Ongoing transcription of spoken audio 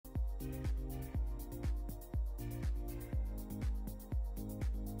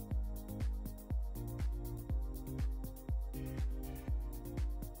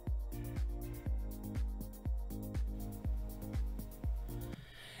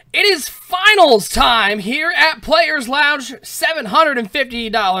It is finals time here at Players Lounge,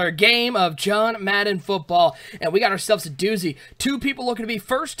 $750 game of John Madden football, and we got ourselves a doozy. Two people looking to be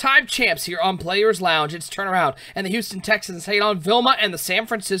first-time champs here on Players Lounge. It's Turnaround, and the Houston Texans take on Vilma and the San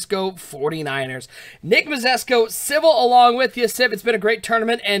Francisco 49ers. Nick Mazesco, Civil along with you. Civ, it's been a great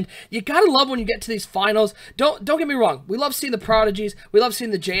tournament, and you gotta love when you get to these finals. Don't get me wrong. We love seeing the prodigies. We love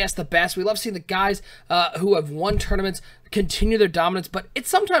seeing the JS the best. We love seeing the guys who have won tournaments continue their dominance, but it's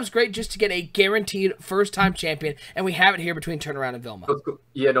sometimes great just to get a guaranteed first-time champion, and we have it here between Turnaround and Vilma.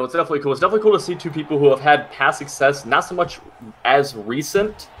 Yeah, no, it's definitely cool. It's definitely cool to see two people who have had past success, not so much as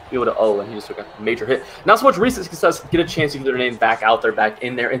recent. Be able to, and he just took a major hit. Not so much recent success, get a chance to get their name back out there, back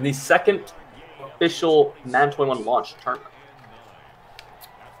in there, in the second official Madden 21 launch tournament.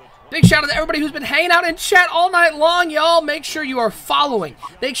 Big shout out to everybody who's been hanging out in chat all night long, y'all. Make sure you are following.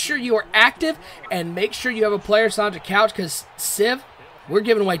 Make sure you are active. And make sure you have a Players Lounge account because, Civ, we're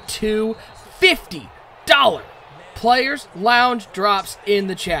giving away two $50 Players Lounge drops in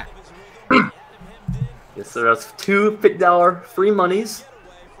the chat. Yes, sir. That's two $50 free monies.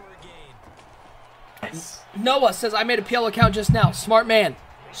 Yes. Noah says, I made a PL account just now. Smart man.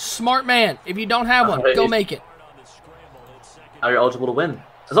 Smart man. If you don't have one, go make it. Now you're eligible to win.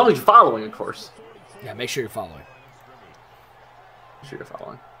 As long as you're following, of course. Yeah, make sure you're following. Make sure you're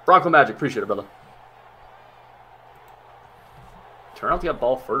following. Bronco Magic, appreciate it, brother. Turn out to get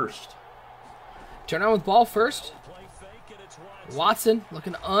ball first. Turn on with ball first. Watson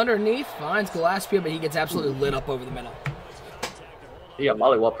looking underneath. Finds Gillespie, but he gets absolutely lit up over the middle. He got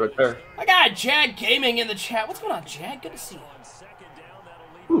mollywopped right there. I got Jag Gaming in the chat. What's going on, Jag? Good to see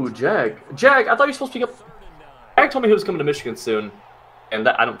you. Ooh, Jag. Jag, I thought you were supposed to pick up... Jag told me he was coming to Michigan soon. And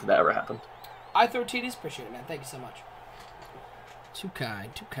I don't think that ever happened. I throw TDs. Appreciate it, man. Thank you so much. Too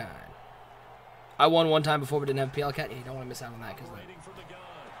kind. Too kind. I won one time before we didn't have a PL cat. Yeah, you don't want to miss out on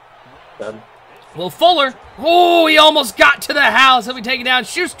that. Will Fuller. Oh, he almost got to the house. He'll be taken down.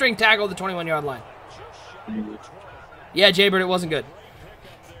 Shoestring tackle at the 21-yard line. Yeah, Jaybird, it wasn't good.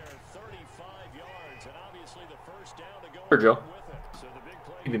 Sure, Joe.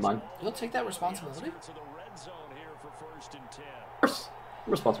 Give me mine. You'll take that responsibility? Of course. I'm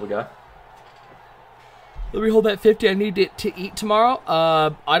a responsible guy. Let me hold that 50. I need to eat tomorrow.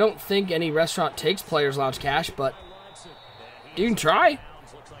 I don't think any restaurant takes Players Lounge cash, but you can try.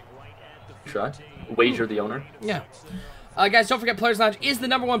 Try. Wager the owner. Yeah. Guys, don't forget Players Lounge is the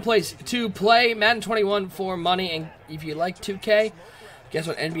 #1 place to play Madden 21 for money. And if you like 2K, guess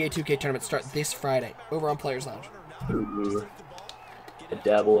what? NBA 2K tournaments start this Friday over on Players Lounge. Ooh. I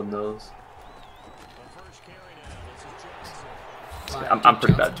dabble in those. I'm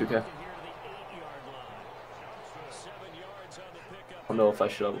pretty bad at 2K. I don't know if I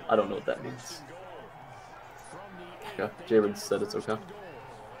should. I don't know what that means. Okay, Jared said it's okay.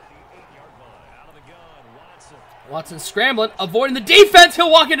 Watson scrambling, avoiding the defense.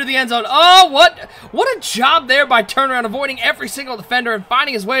 He'll walk into the end zone. Oh, what a job there by Turnaround, avoiding every single defender and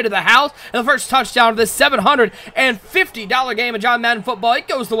finding his way to the house. And the first touchdown of this $750 game of John Madden football. It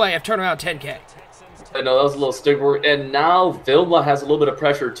goes the way of Turnaround 10K. I know, that was a little stigma. And now Vilma has a little bit of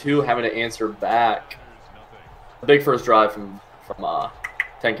pressure, too, having to answer back. A big first drive from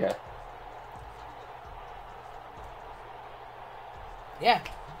 10K. Yeah.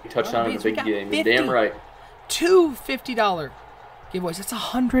 Touchdown in the big game. You're damn right. Two $50 giveaways. That's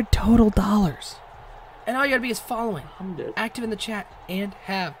 $100 total. And all you gotta be is following, active in the chat, and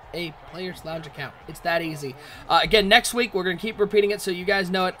have a Players Lounge account. It's that easy. Again, next week, we're going to keep repeating it so you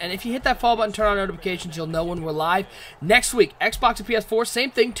guys know it. And if you hit that follow button, turn on notifications, you'll know when we're live. Next week, Xbox and PS4, same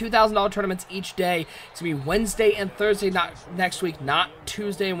thing, $2,000 tournaments each day. It's going to be Wednesday and Thursday, not next week, not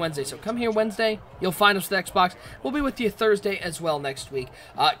Tuesday and Wednesday. So come here Wednesday, you'll find us with Xbox. We'll be with you Thursday as well next week.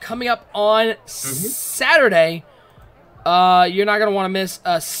 Coming up on Saturday, you're not going to want to miss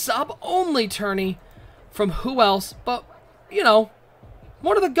a sub-only tourney from who else but, you know,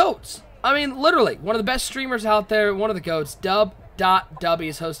 one of the GOATs. I mean, literally, one of the best streamers out there, one of the GOATs. Dub.Dubby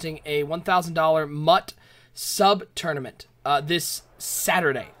is hosting a $1,000 MUT sub tournament this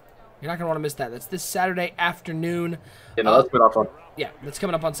Saturday. You're not going to want to miss that. That's this Saturday afternoon. Yeah, no, that's been off on. Yeah, that's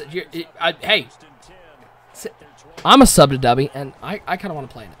coming up on... hey, I'm a sub to Dubby, and I kind of want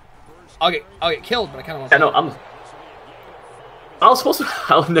to play in it. I'll get killed, but I kind of want to play in it. I was supposed to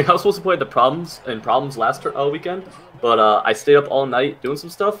play the Problems last weekend, but I stayed up all night doing some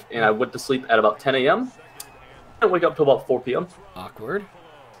stuff, and I went to sleep at about 10 a.m. and wake up till about 4 p.m. Awkward.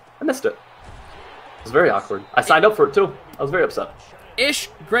 I missed it. It was very awkward. I signed up for it too. I was very upset. Ish,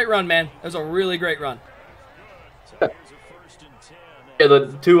 great run, man. It was a really great run. Yeah,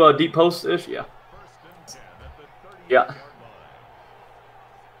 the two deep posts ish. Yeah. Yeah.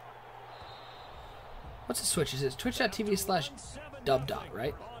 What's the switch? Is it twitch.tv/dubdot,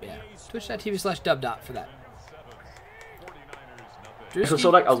 right? Yeah. Twitch.tv/dubdot for that. So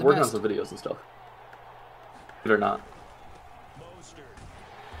like, I was working on some videos and stuff. Believe it or not.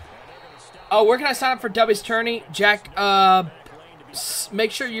 Oh, where can I sign up for Dubby's tourney? Jack,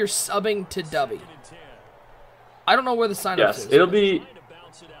 make sure you're subbing to Dubby. I don't know where the sign up is. Yes, it'll be...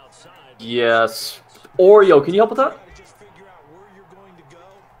 Yes. Oreo, can you help with that?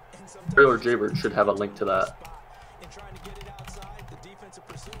 Oreo or Jaybird should have a link to that.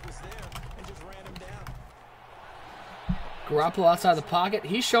 Garoppolo outside the pocket.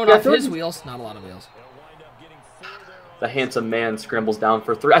 He's showing off his wheels. Not a lot of wheels. The handsome man scrambles down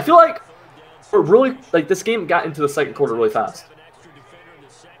for 3. I feel like we're really... Like, this game got into the second quarter really fast.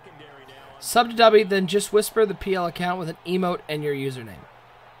 Sub to Dubby, then just whisper the PL account with an emote and your username.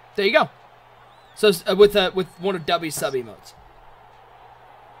 There you go. So with one of Dubby's sub emotes.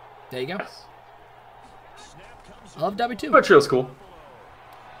 There you go. I love Dubby too. That trio's cool.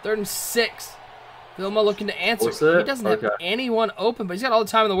 3rd and 6. Vilma looking to answer. He doesn't have anyone open, but he's got all the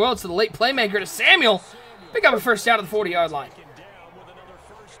time in the world. So the late playmaker to Samuel. Pick up a first down at the 40-yard line.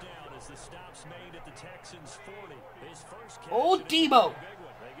 Old Debo.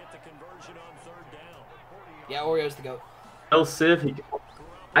 Yeah, Oreo's the GOAT. El Civ,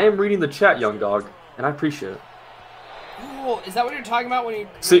 I am reading the chat, young dog, and I appreciate it. Oh, is that what you're talking about when you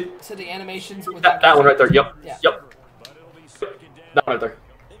said the animations? With that one right there. Yep. Yeah. Yep. That one right there.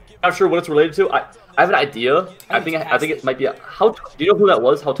 Not sure what it's related to. I have an idea. I think it might be how. Do you know who that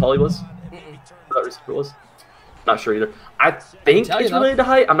was? How tall he was? Who that receiver was? Not sure either. I think it's related to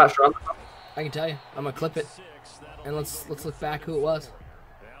height. I'm not sure. I can tell you. I'm gonna clip it, and let's look back who it was.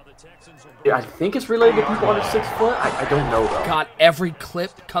 Yeah, I think it's related to people under 6 foot. I don't know though. God, every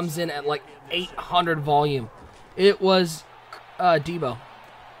clip comes in at like 800 volume. It was Debo.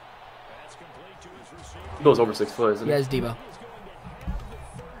 Debo's over 6 foot, isn't he? Yeah, it's Debo.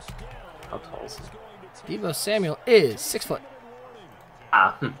 How tall is he? Debo Samuel is 6 foot.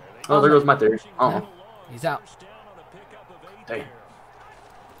 Ah. Oh, there goes my theory. Oh. Yeah, he's out. Dang.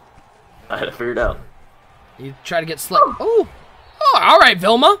 I had to figure it out. You try to get slipped. Oh, all right,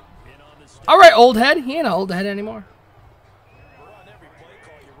 Vilma. All right, old head. He ain't an old head anymore.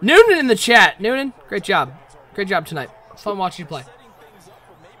 Noonan in the chat. Noonan, great job. Great job tonight. Fun watching you play.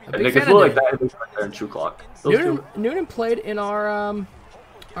 A big fan of like that in 2 o'clock. Noonan played in our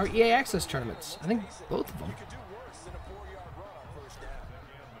EA Access tournaments. I think both of them.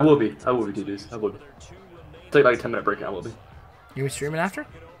 I will be, dudes. I will be. Take like a 10-minute break and I will be. You gonna be streaming after?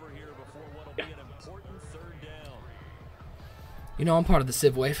 Yeah. You know I'm part of the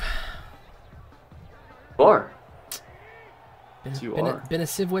Civ Wave. You are. Been a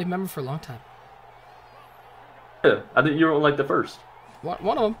Civ Wave member for a long time. Yeah, I think you were like the first.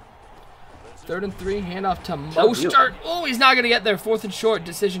 One of them. 3rd and 3, handoff to Mostert. Oh, he's not going to get there. 4th and short,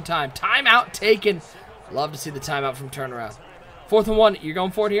 decision time. Timeout taken. Love to see the timeout from turnaround. 4th and 1, you're going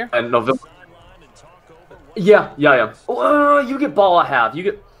for it here? And November. Yeah. You get ball at half. You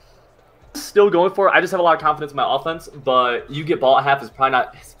get still going for it. I just have a lot of confidence in my offense, but you get ball at half is probably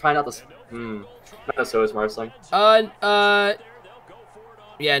not. It's probably not the. Not necessarily smart thing.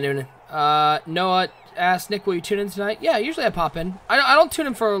 Yeah, Noonan. Noah asked Nick, will you tune in tonight? Yeah, usually I pop in. I don't tune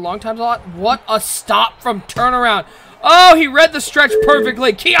in for long times a lot. What a stop from turnaround. Oh, he read the stretch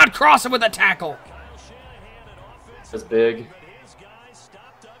perfectly. Keon Crossan with a tackle. That's big.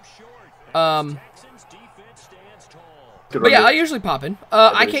 But yeah, I usually pop in.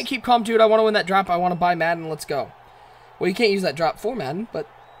 I can't keep calm, dude. I want to win that drop. I want to buy Madden. Let's go. Well, you can't use that drop for Madden, but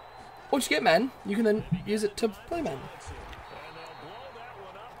once you get Madden, you can then use it to play Madden.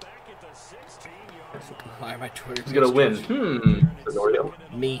 Why am I Twitter? Who's gonna win?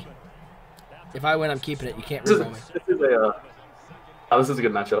 Me. If I win, I'm keeping it. You can't revote me. This is a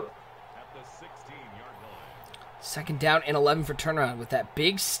good matchup. 2nd down and 11 for turnaround with that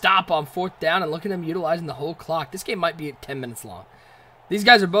big stop on 4th down, and look at him utilizing the whole clock. This game might be 10 minutes long. These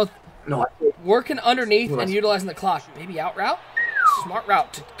guys are both working underneath and utilizing the clock. Maybe out route? Smart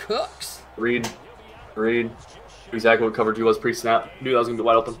route to Cooks. Read. Exactly what coverage he was pre-snap. Knew that was going to be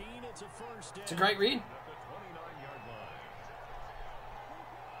wide open. It's a great read.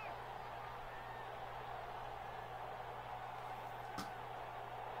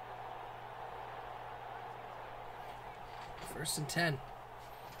 First and 10.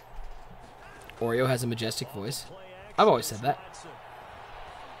 Oreo has a majestic voice. I've always said that.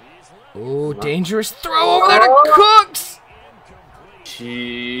 Oh, dangerous throw over there to Cooks!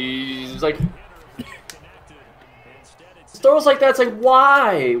 She's like... Throws like that, it's like,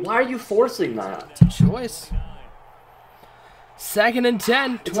 why? Why are you forcing that? It's a choice. 2nd and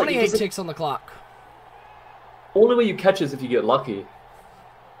 10. 28 ticks on the clock. Only way you catch is if you get lucky.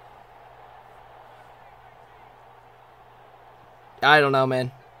 I don't know,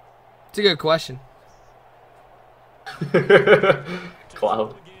 man. It's a good question.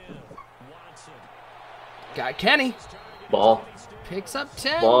 Cloud. Got Kenny. Ball. Picks up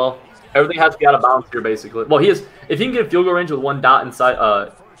 10. Ball. Everything has to be out of bounds here, basically. Well, he is. If he can get field goal range with one dot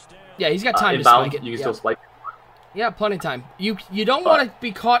inside, yeah, he's got time to inbounds, spike it. you can still spike it. Yeah, plenty of time. You don't want to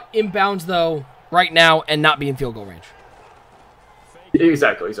be caught inbounds though right now and not be in field goal range.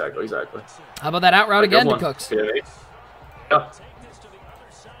 Exactly. How about that out route again to Cooks? Yeah.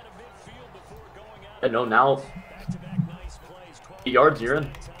 And no, now 8 yards, you're in.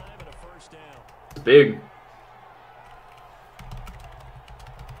 It's big.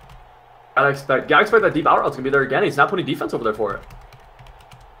 Gotta expect that deep out route's gonna be there again. He's not putting defense over there for it.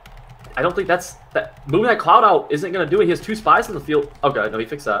 I don't think moving that cloud out isn't gonna do it. He has 2 spies in the field. Okay, no, he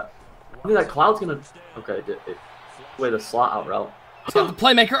fixed that. I think that cloud's gonna. Okay, way the slot out route. He's got the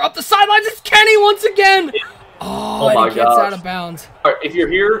playmaker up the sidelines. It's Kenny once again. Oh my God! He gets out of bounds. All right, if you're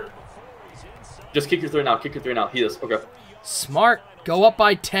here, just kick your 3 now. Kick your 3 now. He is okay. Smart. Go up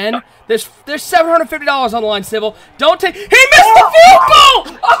by 10. There's $750 on the line, Sybil. Don't take. He missed the field goal.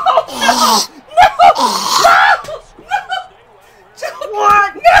 Oh no!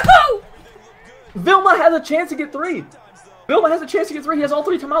 What? No! Vilma has a chance to get 3. Vilma has a chance to get 3. He has all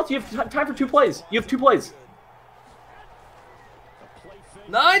 3 timeouts. You have time for 2 plays. You have 2 plays.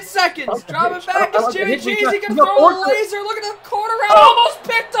 9 seconds. Okay. Drop it back. It's Jimmy Cheese. He can No, throw a laser. Look at the corner route. Almost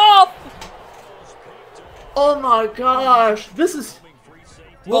picked off. Oh my gosh. This is.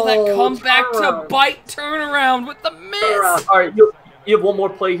 Will that come back to bite turnaround with the miss? All right, you have one more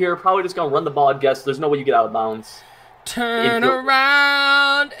play here. Probably just gonna run the ball, I guess. There's no way you get out of bounds. Turn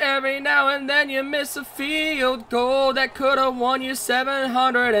around every now and then you miss a field goal that could have won you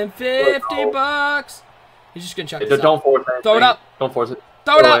 $750. He's just gonna chuck this Don't up. force it. Throw it up. Don't force it.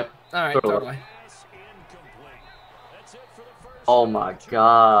 Throw it up. All right, throw it away. Oh my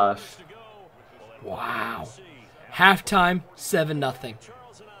gosh. Wow. Halftime, 7-0.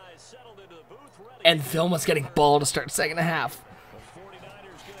 And Vilma's getting ball to start second half.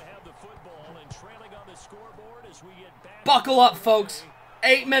 Buckle up, folks.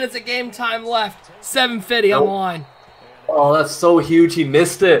 8 minutes of game time left. 750 on the line. Oh, that's so huge. He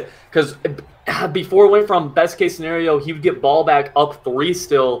missed it. Because before it went from best case scenario, he would get ball back up 3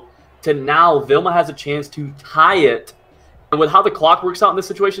 still, to now Vilma has a chance to tie it. And with how the clock works out in this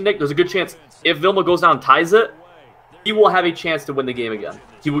situation, Nick, there's a good chance if Vilma goes down and ties it, he will have a chance to win the game again.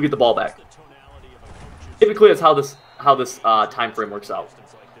 He will get the ball back. Typically, that's how this time frame works out.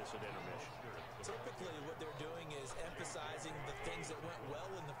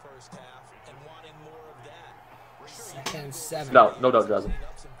 Second 7. No doubt it doesn't.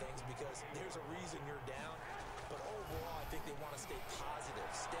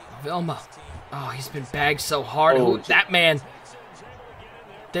 Vilma. Oh, he's been bagged so hard. Oh, that man.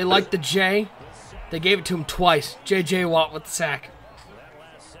 They like the J. They gave it to him twice. J.J. Watt with the sack.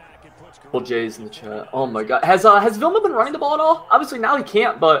 Well, J's in the chat. Oh my God. Has Vilma been running the ball at all? Obviously now he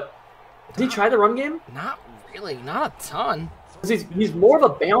can't, but did he try the run game? Not really. Not a ton. He's more of a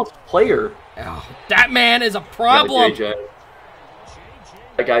balanced player. Oh, that man is a problem. Yeah,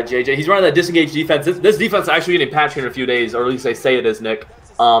 that guy JJ. He's running that disengaged defense. This defense is actually getting patched in a few days, or at least they say it is, Nick.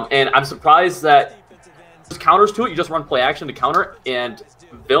 And I'm surprised that there's counters to it. You just run play action to counter, and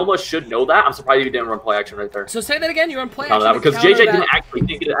Vilma should know that. I'm surprised you didn't run play action right there. So say that again. You run play action to because JJ didn't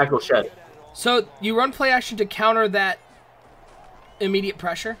get an actual shed. So you run play action to counter that immediate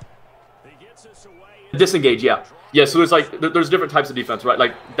pressure? Disengage, yeah. Yeah, so there's different types of defense, right?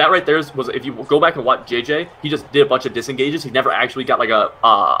 Like that right there was, if you go back and watch JJ, he just did a bunch of disengages. He never actually got like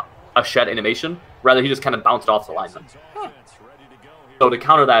a shed animation. Rather, he just kind of bounced off the lineman. Huh. So to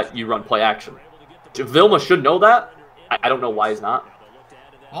counter that, you run play action. Vilma should know that. I don't know why he's not.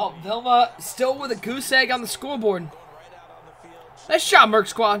 Oh, Vilma still with a goose egg on the scoreboard. Nice shot, Merc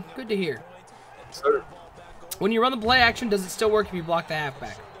Squad. Good to hear. Sir. When you run the play action, does it still work if you block the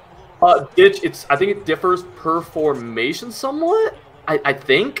halfback? I think it differs per formation somewhat. I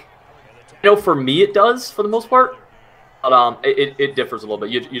think. I know for me it does for the most part, but it differs a little bit.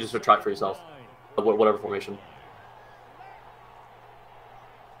 You just try it for yourself, whatever formation.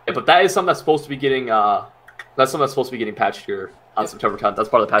 Yeah, but that is something that's supposed to be getting patched here on September 10th. That's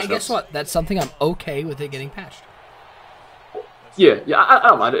part of the patch. And guess what? That's something I'm okay with it getting patched. Yeah, I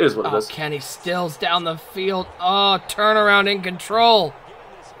don't mind. It is what it is. Kenny Stills down the field. Oh, turnaround in control.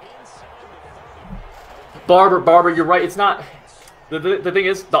 Barber, you're right. It's not. The thing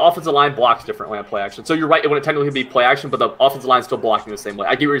is, the offensive line blocks differently on play action. So you're right. It would technically be play action, but the offensive line is still blocking the same way.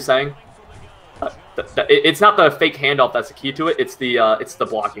 I get what you're saying. It's not the fake handoff that's the key to it. It's the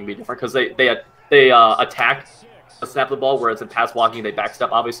blocking be different because they attack, snap the ball, whereas in pass blocking they backstep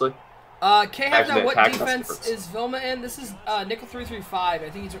obviously. K-Hab, now what defense is Vilma in? This is nickel 3-3-5. I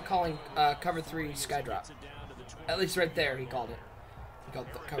think he's calling cover 3 sky drop. At least right there he called it. He called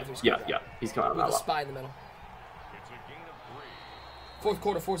it cover 3 sky drop. Yeah, he's coming out with a spy in the middle. Fourth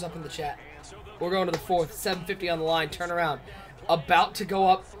quarter, 4's up in the chat. We're going to the fourth. 7:50 on the line. Turn around. About to go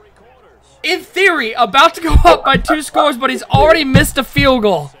up. In theory, about to go up by 2 scores, but he's already missed a field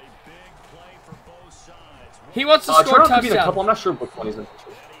goal. He wants to score a touchdown. I'm not sure which one he's in.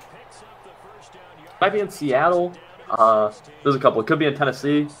 Might be in Seattle. There's a couple. It could be in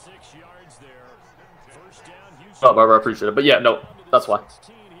Tennessee. Oh, Barbara, I appreciate it. But yeah, no, that's why.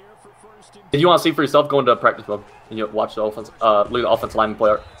 If you want to see for yourself, go into practice mode and you watch the offense. Look at the offensive lineman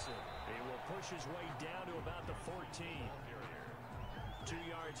play art.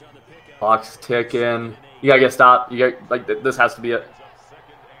 Clock's ticking. You gotta get stopped. You got like this has to be it.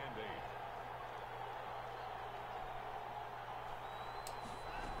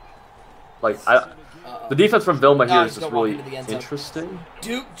 Like the defense from Vilma here is just really interesting.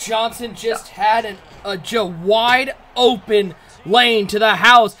 Duke Johnson just had a wide open lane to the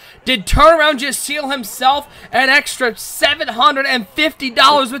house. Did turnaround just seal himself an extra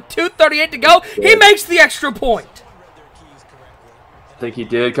 $750 with 2:38 to go? He makes the extra point. I think he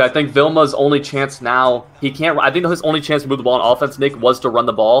did. Cause I think Vilma's only chance now, he can't. I think his only chance to move the ball on offense, Nick, was to run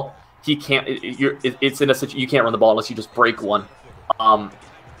the ball. He can't. It's in a situation you can't run the ball unless you just break one. No,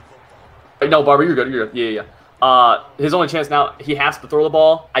 Barbara, you're good. You're good. Yeah. His only chance now, he has to throw the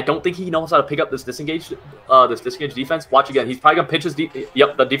ball. I don't think he knows how to pick up this disengaged defense. Watch again. He's probably gonna pinch his.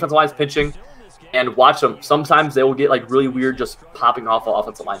 Yep, the defensive line's pinching, and watch them. Sometimes they will get like really weird, just popping off of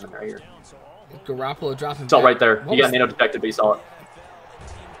offensive linemen right here. Garoppolo dropping. It's all right there. He got nano detected, but he saw it.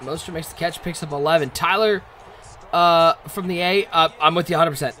 Moster makes the catch, picks up 11. Tyler, from the A, I'm with you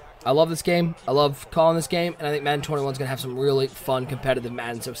 100%. I love this game. I love calling this game, and I think Madden 21 is going to have some really fun, competitive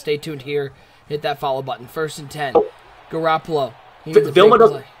Madden. So stay tuned here. Hit that follow button. 1st and 10. Garoppolo. Vilma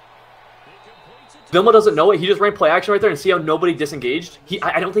doesn't know it. He just ran play action right there and see how nobody disengaged.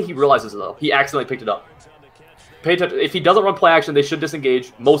 I don't think he realizes it, though. He accidentally picked it up. Pay attention. If he doesn't run play action, they should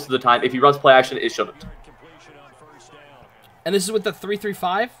disengage most of the time. If he runs play action, it shouldn't. And this is with the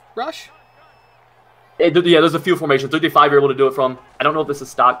 3-3-5 rush? Yeah, there's a few formations. 3-5 you're able to do it from. I don't know if this is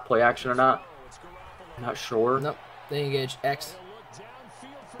stock play action or not. I'm not sure. Nope. They engage. X.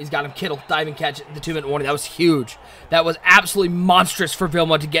 He's got him. Kittle. Diving catch. The 2-minute warning. That was huge. That was absolutely monstrous for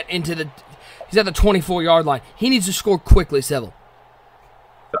Vilma to get into the... He's at the 24-yard line. He needs to score quickly, Civil.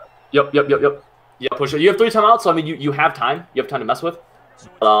 Yep. Yeah, push it. You have 3 timeouts, so I mean, you have time. You have time to mess with.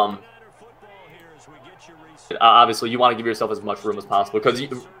 Obviously, you want to give yourself as much room as possible because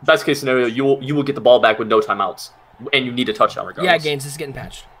best case scenario, you will get the ball back with no timeouts, and you need a touchdown regardless. Yeah, Gaines, this is getting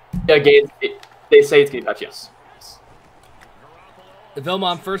patched. Yeah, Gaines, they say it's getting patched. Yes. The Vilma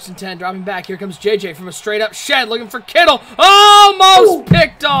on 1st and 10, dropping back. Here comes JJ from a straight up shed, looking for Kittle. Almost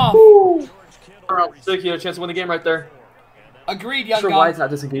picked off. Sick, you had a chance to win the game right there. Agreed, young guy. Why it's not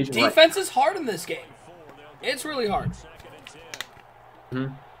disengaging. Defense is hard in this game. It's really hard.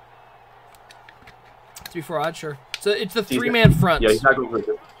 Before odd, sure. So it's the 3-man front. Yeah, he's not going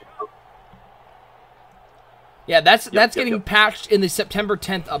to. Yeah, that's getting patched in the September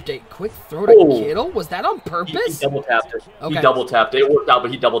 10th update. Quick throw to Kittle. Was that on purpose? He double tapped it. Okay. He double tapped it. It worked out,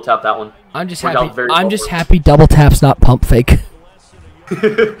 but he double tapped that one. I'm just happy. I'm just happy double taps, not pump fake.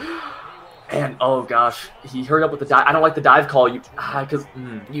 And oh gosh, he hurried up with the dive. I don't like the dive call. You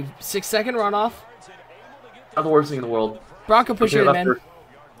 6-second runoff. Not the worst thing in the world. Bronco push it, man.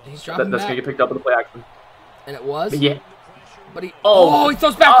 He's dropping That's back. Gonna get picked up with the play action. And it was? Yeah. But he he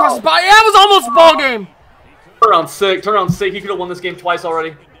throws back across his body. Yeah, it was almost a ball game. Turn around sick. He could have won this game twice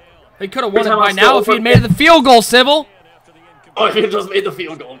already. He could have won it by now if he had made the field goal, Civil. Oh, if he had just made the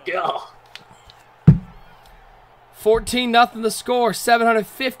field goal. Yeah. 14-0 the score.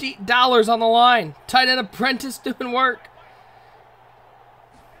 $750 on the line. Tight end apprentice doing work.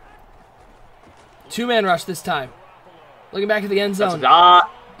 2-man rush this time. Looking back at the end zone.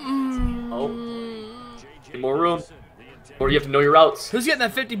 Need more room. Or you have to know your routes. Who's getting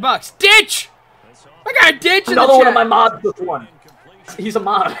that $50? Ditch! I got a ditch in the chat. Another one of my mods this one. He's a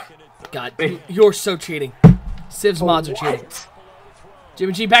mod. God, you're so cheating. Civ's mods are cheating.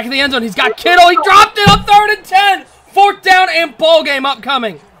 Jimmy G back in the end zone. He's got Kittle. He dropped it on 3rd and 10. 4th down and ball game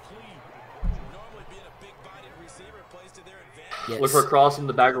upcoming. Yes. Look for a cross in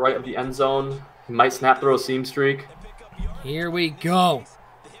the back right of the end zone. He might snap throw a seam streak. Here we go.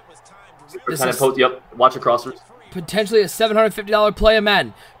 Yep. Watch the crossers. potentially a $750 play of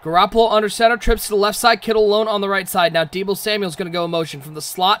Madden. Garoppolo under center, trips to the left side, Kittle alone on the right side. Now Deebo Samuel's going to go in motion from the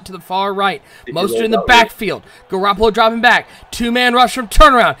slot to the far right. Mostert in the backfield. Garoppolo dropping back. Two-man rush from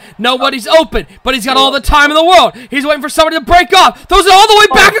turnaround. Nobody's open, but he's got all the time in the world. He's waiting for somebody to break off. Throws it all the way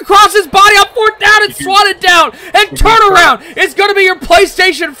back across his body on 4th down and swatted down. And turnaround is going to be your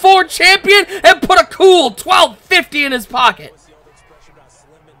PlayStation 4 champion and put a cool $12.50 in his pocket.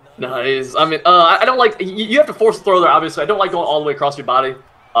 Nice. I mean, I don't like, you have to force a throw there, obviously. I don't like going all the way across your body.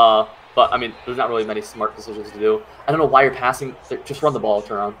 But, I mean, there's not really many smart decisions to do. I don't know why you're passing. Just run the ball,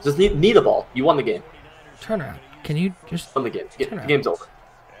 turn around. Just need a ball. You won the game. Turnaround. Can you just... Won the game. The game's over.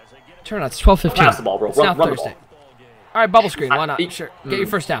 Turnaround. It's 12:15. Pass the ball, bro. It's now run Thursday. The ball. All right, bubble screen. Why not? Sure. Get your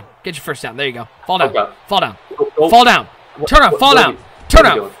first down. Get your first down. There you go. Fall down. Okay. Fall down. Go. Fall down. Turn around. Fall down. Turn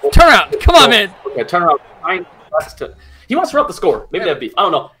around. Turn around. Come on, man. Okay, turn around. He wants to run up the score. Maybe they have beef. I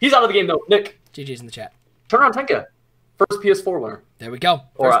don't know. He's out of the game, though. Nick. GG's in the chat. Turn around 10K. First PS4 winner. There we go.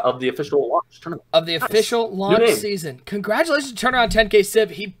 Or of the official launch tournament. Of the official launch season. Congratulations to Turnaround 10K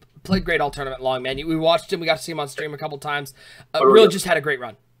Civ. He played great all tournament long, man. We watched him. We got to see him on stream a couple times. Really just had a great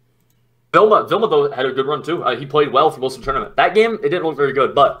run. Vilma, though, had a good run, too. He played well for most of the tournament. That game, it didn't look very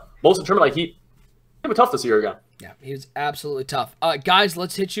good, but most of the tournament, he was tough this year again. Yeah, he was absolutely tough. Guys,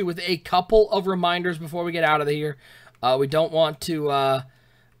 let's hit you with a couple of reminders before we get out of here. We don't want to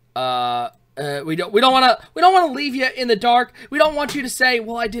we don't want to leave you in the dark. We don't want you to say,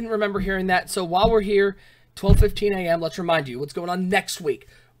 "Well, I didn't remember hearing that." So while we're here, 12:15 a.m., let's remind you what's going on next week.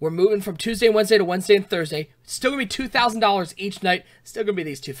 We're moving from Tuesday and Wednesday to Wednesday and Thursday. Still going to be $2,000 each night. Still going to be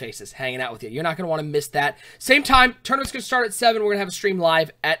these two faces hanging out with you. You're not going to want to miss that. Same time, tournament's going to start at 7. We're going to have a stream live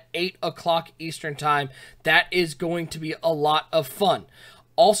at 8 o'clock Eastern time. That is going to be a lot of fun.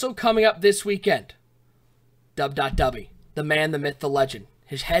 Also coming up this weekend, Dub.Dubby, the man, the myth, the legend.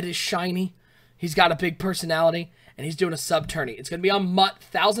 His head is shiny. He's got a big personality. And he's doing a sub tourney. It's going to be on MUT,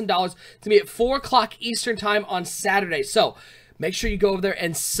 $1,000. It's going to be at 4 o'clock Eastern time on Saturday. So make sure you go over there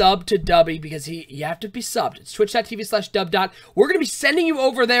and sub to Dubby because you have to be subbed. It's twitch.tv/dub. We're going to be sending you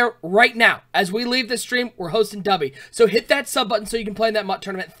over there right now. As we leave this stream, we're hosting Dubby. So hit that sub button so you can play in that MUT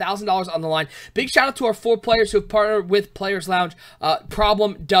tournament. $1,000 on the line. Big shout out to our 4 players who have partnered with Players Lounge.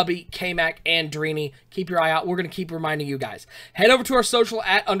 Problem, Dubby, K-Mac, and Dreeny. Keep your eye out. We're going to keep reminding you guys. Head over to our social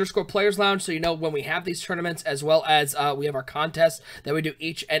 @_Players Lounge so you know when we have these tournaments, as well as we have our contests that we do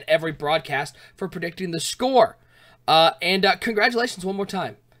each and every broadcast for predicting the score. And congratulations one more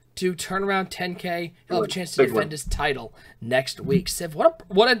time to Turnaround 10K. He'll have a chance to defend his title next week. Civ, what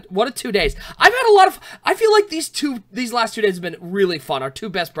a 2 days. I've had a lot of. I feel like these last 2 days have been really fun. Our 2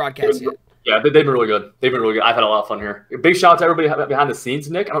 best broadcasts yet. Yeah, they've been really good. They've been really good. I've had a lot of fun here. Big shout out to everybody behind the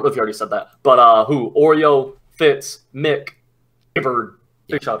scenes, Nick. I don't know if you already said that, but Oreo, Fitz, Mick, Bird.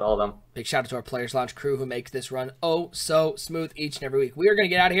 Big shout out to all of them. Big shout out to our Players Lounge crew who makes this run oh so smooth each and every week. We are going to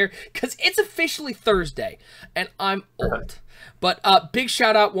get out of here because it's officially Thursday, and I'm old. But big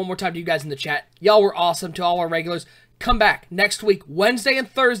shout out one more time to you guys in the chat. Y'all were awesome. To all our regulars, come back next week, Wednesday and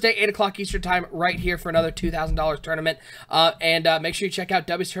Thursday, 8 o'clock Eastern time, right here for another $2,000 tournament. And make sure you check out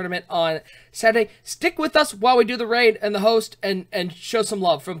W's tournament on Saturday. Stick with us while we do the raid and the host and show some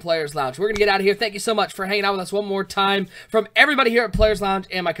love from Players Lounge. We're going to get out of here. Thank you so much for hanging out with us one more time. From everybody here at Players Lounge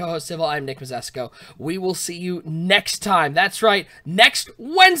and my co-host Civil, I'm Nick Mazesco. We will see you next time. That's right, next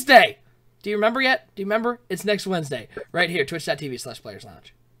Wednesday. Do you remember yet? Do you remember? It's next Wednesday, right here, twitch.tv/Players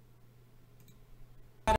Lounge.